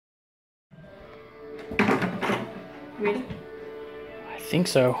You ready? I think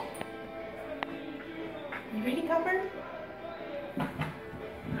so. You ready, Copper?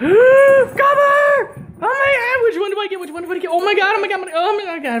 Copper! Oh my god, which one do I get? Which one do I get? Oh my god, oh my god, oh my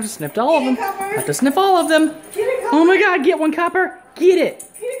god, I've sniffed all of them. I have to sniff all of them. Get it, Copper. Oh my god, get one, Copper. Get it.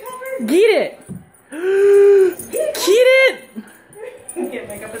 Get it, Copper. Get it. Get it. Get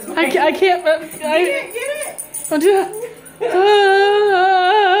back up his way. I can't. Get it. Come on,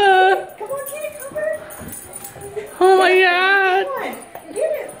 get it, Copper. oh my god. Come on,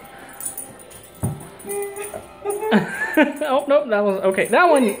 get it. Oh, nope, that was, okay, that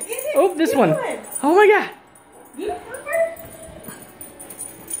one. Get it. Oh, this Get one. Oh my god. Get it, Copper.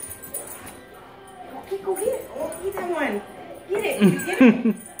 Okay, go get it. Oh, get that one. Get it. You get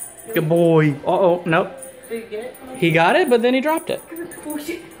it. Good boy. Uh-oh, nope. Did you get it? He got it, but then he dropped it. Oh,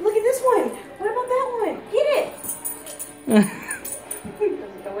 shit. Look at this one. What about that one? Get it.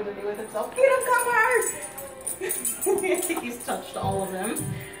 Doesn't know what to do with himself. Get him, Copper. I think he's touched all of them.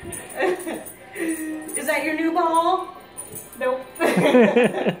 Is that your new ball? Nope. Get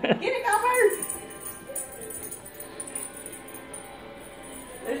it, Copper.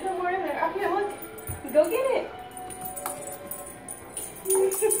 There's no more in there. Up here, look. Go get it.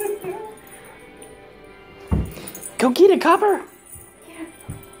 Go get it, Copper.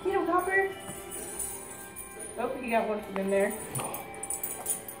 Get him, Copper. Oh, you got one from in there.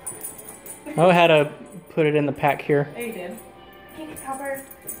 Oh, I had to put it in the pack here. There you did. Get it, Copper.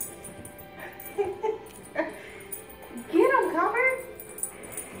 Get him, Copper.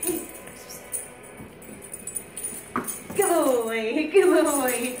 Good boy. Good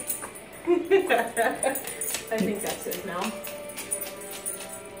boy. I think that's it now.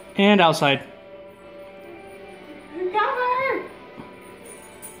 And outside. Copper.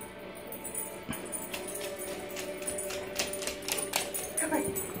 Copper.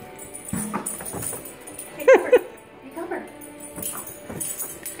 Hey, Copper. Hey, Copper.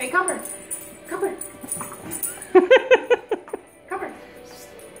 Hey, Copper. Copper. Copper.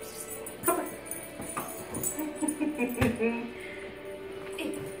 Copper. Hey,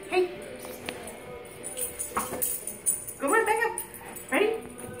 hey. Go right back up. Ready?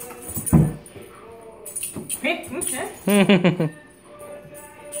 Hey, okay.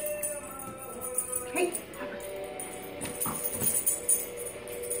 Hey,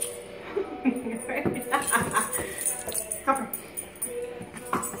 Copper. Copper.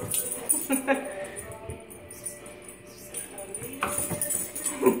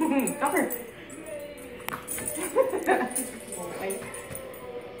 Copper. Boy.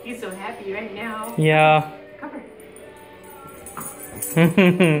 He's so happy right now. Yeah. Copper.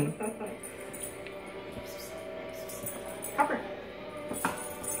 Copper.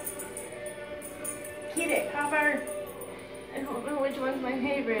 Get it, Copper. I don't know which one's my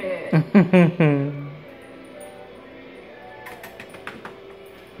favorite.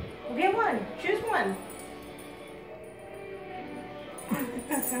 Well, get one. Choose one.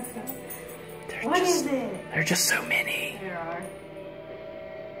 What is it? There are just so many. There are.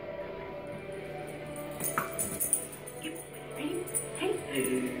 Ready?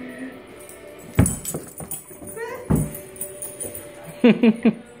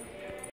 Hey.